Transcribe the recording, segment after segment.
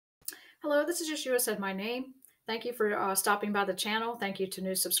Hello, this is just you said my name. Thank you for stopping by the channel. Thank you to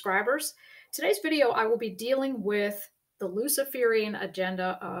new subscribers. Today's video, I will be dealing with the Luciferian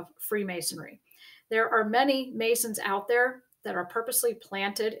agenda of Freemasonry. There are many Masons out there that are purposely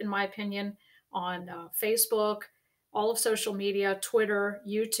planted, in my opinion, on Facebook, all of social media, Twitter,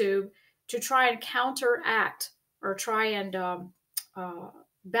 YouTube, to try and counteract or try and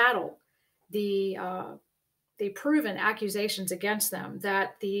battle the proven accusations against them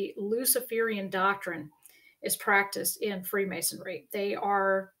that the Luciferian doctrine is practiced in Freemasonry.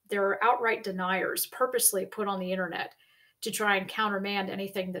 They're outright deniers, purposely put on the internet to try and countermand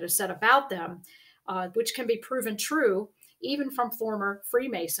anything that is said about them, which can be proven true even from former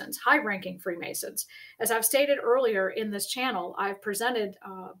Freemasons, high-ranking Freemasons. As I've stated earlier in this channel, I've presented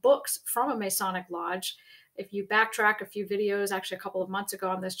books from a Masonic lodge. If you backtrack a few videos, actually a couple of months ago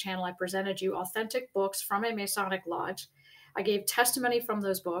on this channel, I presented you authentic books from a Masonic lodge. I gave testimony from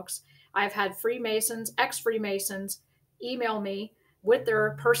those books. I've had Freemasons, ex-Freemasons, email me with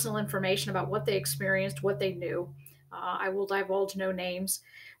their personal information about what they experienced, what they knew. I will divulge no names,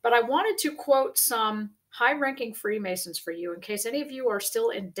 but I wanted to quote some high-ranking Freemasons for you in case any of you are still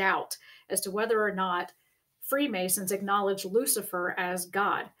in doubt as to whether or not Freemasons acknowledge Lucifer as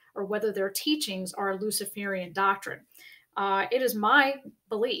God, or whether their teachings are a Luciferian doctrine. It is my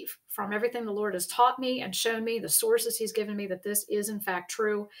belief from everything the Lord has taught me and shown me, the sources he's given me, that this is in fact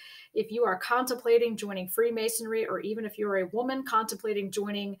true. If you are contemplating joining Freemasonry, or even if you're a woman contemplating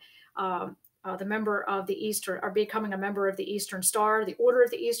joining the member of the Eastern, or becoming a member of the Eastern Star, the Order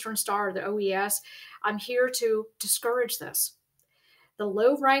of the Eastern Star, or the OES, I'm here to discourage this. The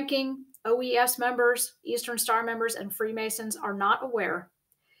low-ranking OES members, Eastern Star members, and Freemasons are not aware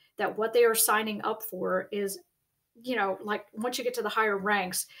that what they are signing up for is, like once you get to the higher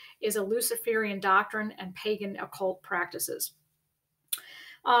ranks, is a Luciferian doctrine and pagan occult practices.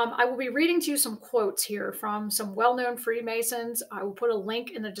 I will be reading to you some quotes here from some well-known Freemasons. I will put a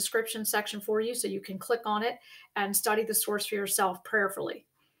link in the description section for you so you can click on it and study the source for yourself prayerfully.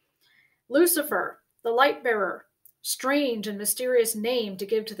 Lucifer, the light bearer, strange and mysterious name to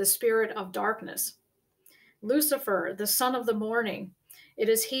give to the spirit of darkness. Lucifer, the son of the morning, it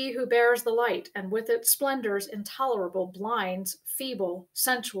is he who bears the light, and with its splendors intolerable blinds feeble,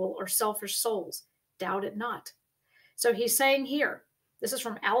 sensual, or selfish souls. Doubt it not. So he's saying here, this is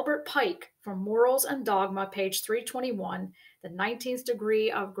from Albert Pike from Morals and Dogma, page 321, the 19th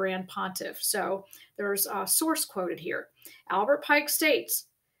degree of Grand Pontiff. So there's a source quoted here. Albert Pike states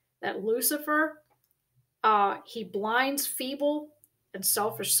that Lucifer, he blinds feeble and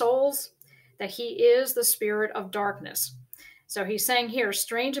selfish souls, that he is the spirit of darkness. So he's saying here,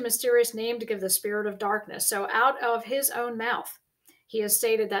 strange and mysterious name to give the spirit of darkness. So out of his own mouth, he has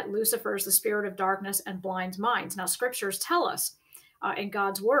stated that Lucifer is the spirit of darkness and blinds minds. Now, scriptures tell us in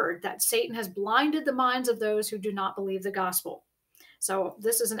God's word that Satan has blinded the minds of those who do not believe the gospel. So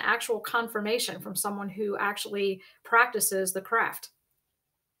this is an actual confirmation from someone who actually practices the craft.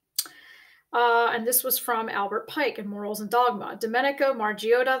 And this was from Albert Pike in Morals and Dogma. Domenico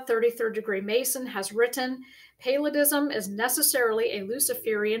Margiotta, 33rd degree Mason, has written, Palladism is necessarily a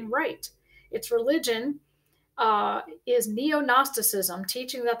Luciferian rite. Its religion is neo-Gnosticism,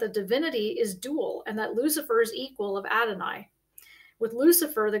 teaching that the divinity is dual and that Lucifer is equal of Adonai, with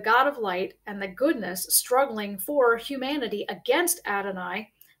Lucifer, the god of light, and the goodness struggling for humanity against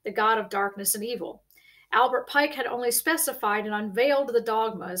Adonai, the god of darkness and evil. Albert Pike had only specified and unveiled the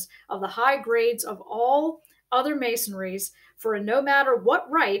dogmas of the high grades of all other masonries, for no matter what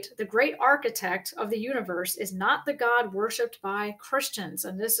rite, the great architect of the universe is not the God worshipped by Christians.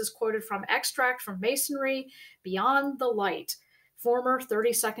 And this is quoted from Extract from Masonry Beyond the Light, former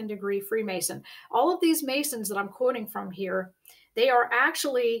 32nd degree Freemason. All of these Masons that I'm quoting from here, they are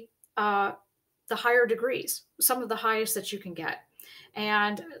actually the higher degrees, some of the highest that you can get.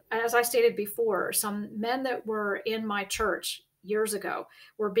 And as I stated before, some men that were in my church years ago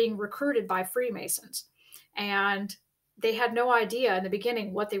were being recruited by Freemasons. And they had no idea in the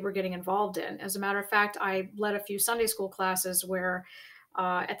beginning what they were getting involved in. As a matter of fact, I led a few Sunday school classes where,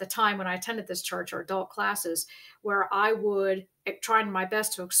 at the time when I attended this church, or adult classes, where I would try my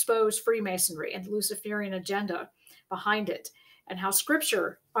best to expose Freemasonry and the Luciferian agenda behind it, and how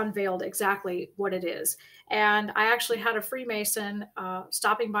scripture unveiled exactly what it is. And I actually had a Freemason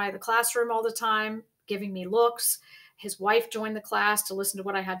stopping by the classroom all the time, giving me looks. His wife joined the class to listen to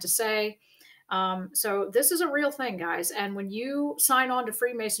what I had to say. So this is a real thing, guys. And when you sign on to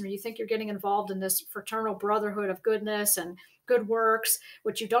Freemasonry, you think you're getting involved in this fraternal brotherhood of goodness and good works.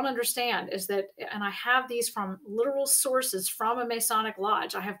 What you don't understand is that, and I have these from literal sources from a Masonic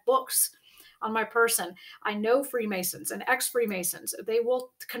lodge. I have books. on my person. I know Freemasons and ex-Freemasons. They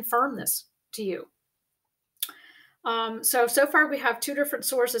will confirm this to you. So far we have two different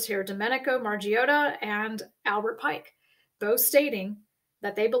sources here, Domenico Margiotta and Albert Pike, both stating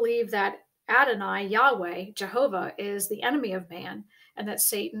that they believe that Adonai, Yahweh, Jehovah, is the enemy of man, and that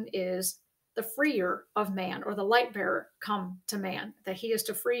Satan is the freer of man, or the light bearer come to man, that he is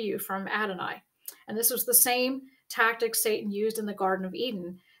to free you from Adonai. And this was the same tactic Satan used in the Garden of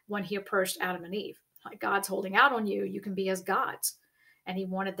Eden when he approached Adam and Eve. Like, God's holding out on you, you can be as gods. And he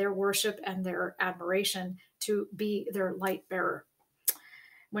wanted their worship and their admiration to be their light bearer.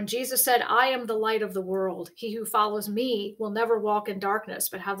 When Jesus said, I am the light of the world, he who follows me will never walk in darkness,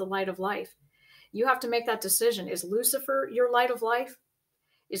 but have the light of life. You have to make that decision. Is Lucifer your light of life?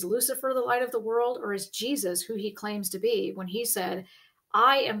 Is Lucifer the light of the world? Or is Jesus who he claims to be when he said,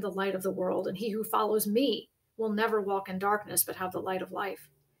 I am the light of the world, and he who follows me will never walk in darkness, but have the light of life?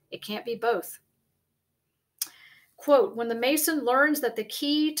 It can't be both. Quote, when the Mason learns that the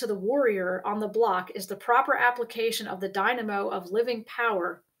key to the warrior on the block is the proper application of the dynamo of living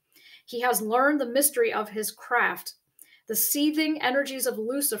power, he has learned the mystery of his craft. The seething energies of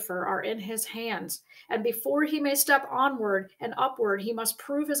Lucifer are in his hands, and before he may step onward and upward, he must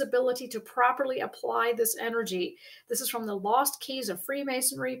prove his ability to properly apply this energy. This is from the Lost Keys of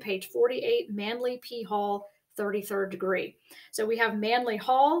Freemasonry, page 48, Manly P. Hall, 33rd degree. So we have Manly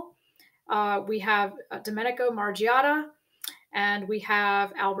Hall, we have Domenico Margiotta, and we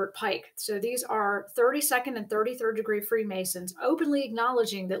have Albert Pike. So these are 32nd and 33rd degree Freemasons openly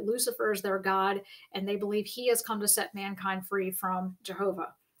acknowledging that Lucifer is their God, and they believe he has come to set mankind free from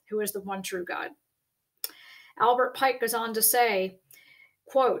Jehovah, who is the one true God. Albert Pike goes on to say,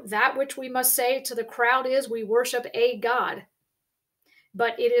 quote, that which we must say to the crowd is we worship a God,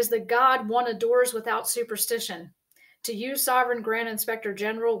 but it is the God one adores without superstition. To you, Sovereign Grand Inspector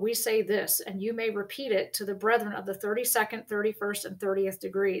General, we say this, and you may repeat it to the brethren of the 32nd, 31st, and 30th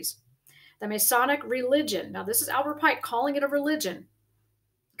degrees. The Masonic religion, now this is Albert Pike calling it a religion.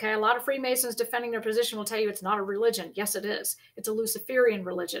 Okay, a lot of Freemasons defending their position will tell you it's not a religion. Yes, it is. It's a Luciferian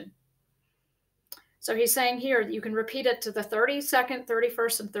religion. So he's saying here that you can repeat it to the 32nd,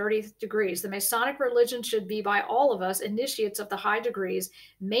 31st, and 30th degrees. The Masonic religion should be by all of us, initiates of the high degrees,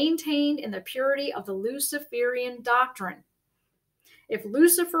 maintained in the purity of the Luciferian doctrine. If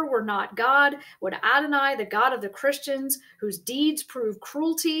Lucifer were not God, would Adonai, the God of the Christians, whose deeds prove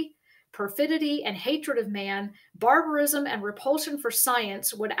cruelty, perfidy, and hatred of man, barbarism, and repulsion for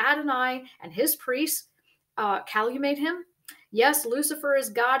science, would Adonai and his priests calumniate him? Yes, Lucifer is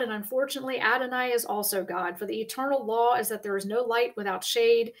God, and unfortunately, Adonai is also God. For the eternal law is that there is no light without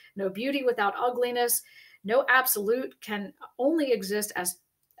shade, no beauty without ugliness, no absolute can only exist as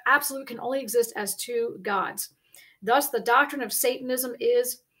two gods. Thus, the doctrine of Satanism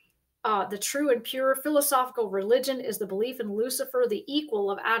is the true and pure philosophical religion is the belief in Lucifer, the equal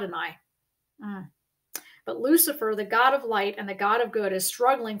of Adonai. But Lucifer, the God of light and the God of good, is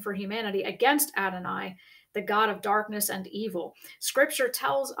struggling for humanity against Adonai, the God of darkness and evil. Scripture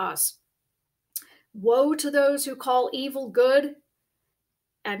tells us, woe to those who call evil good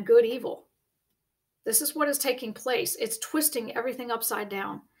and good evil. This is what is taking place. It's twisting everything upside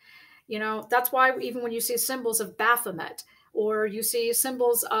down. You know, that's why even when you see symbols of Baphomet, or you see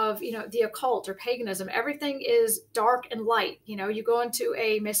symbols of, you know, the occult or paganism, everything is dark and light. You know, you go into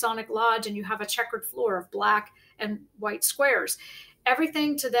a Masonic lodge and you have a checkered floor of black and white squares.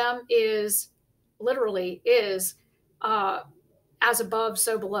 Everything to them is literally is as above,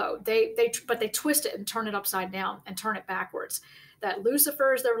 so below. But they twist it and turn it upside down and turn it backwards. That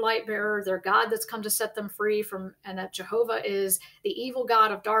Lucifer is their light bearer, their God that's come to set them free from, and that Jehovah is the evil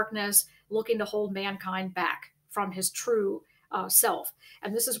God of darkness looking to hold mankind back from his true self.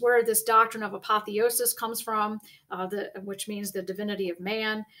 And this is where this doctrine of apotheosis comes from, which means the divinity of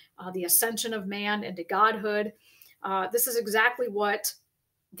man, the ascension of man into godhood. This is exactly what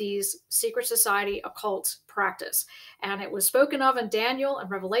these secret society occults practice. And it was spoken of in Daniel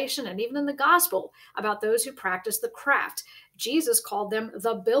and Revelation and even in the gospel about those who practice the craft. Jesus called them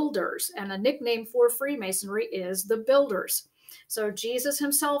the builders, and a nickname for Freemasonry is the builders. So Jesus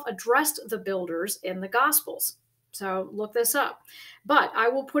himself addressed the builders in the gospels. So look this up. But I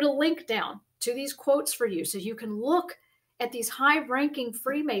will put a link down to these quotes for you so you can look at these high-ranking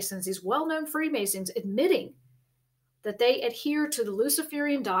Freemasons, these well-known Freemasons admitting that they adhere to the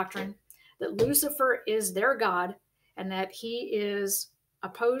Luciferian doctrine, that Lucifer is their God, and that he is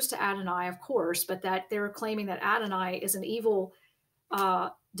opposed to Adonai, of course, but that they're claiming that Adonai is an evil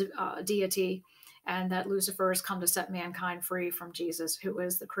deity, and that Lucifer has come to set mankind free from Jesus, who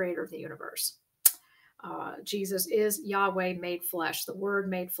is the creator of the universe. Jesus is Yahweh made flesh, the Word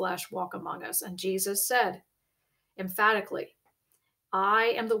made flesh, walk among us. And Jesus said emphatically,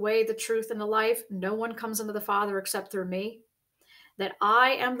 I am the way, the truth, and the life. No one comes unto the Father except through me. That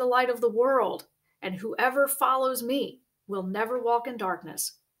I am the light of the world, and whoever follows me will never walk in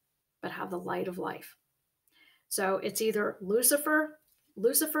darkness, but have the light of life. So it's either Lucifer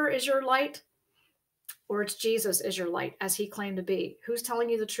is your light, or it's Jesus is your light, as he claimed to be. Who's telling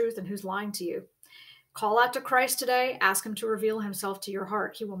you the truth and who's lying to you? Call out to Christ today. Ask him to reveal himself to your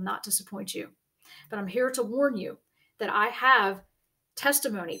heart. He will not disappoint you. But I'm here to warn you that I have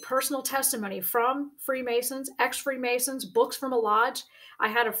testimony, personal testimony from Freemasons, ex-Freemasons, books from a lodge. I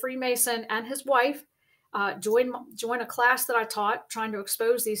had a Freemason and his wife join a class that I taught, trying to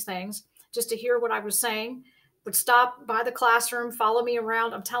expose these things, just to hear what I was saying, would stop by the classroom, follow me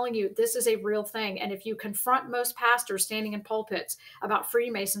around. I'm telling you, this is a real thing. And if you confront most pastors standing in pulpits about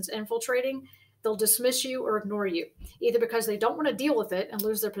Freemasons infiltrating, they'll dismiss you or ignore you, either because they don't want to deal with it and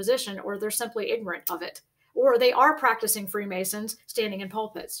lose their position, or they're simply ignorant of it, or they are practicing Freemasons standing in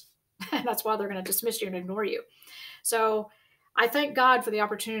pulpits. And that's why they're going to dismiss you and ignore you. So I thank God for the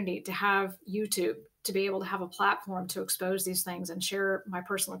opportunity to have YouTube, to be able to have a platform to expose these things and share my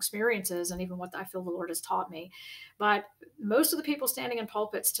personal experiences and even what I feel the Lord has taught me. But most of the people standing in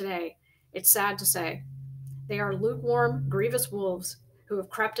pulpits today, it's sad to say, they are lukewarm, grievous wolves who have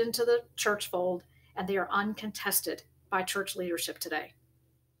crept into the church fold, and they are uncontested by church leadership today.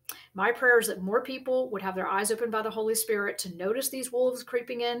 My prayer is that more people would have their eyes opened by the Holy Spirit to notice these wolves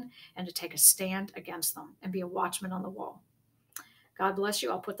creeping in and to take a stand against them and be a watchman on the wall. God bless you.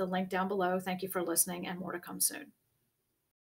 I'll put the link down below. Thank you for listening, and more to come soon.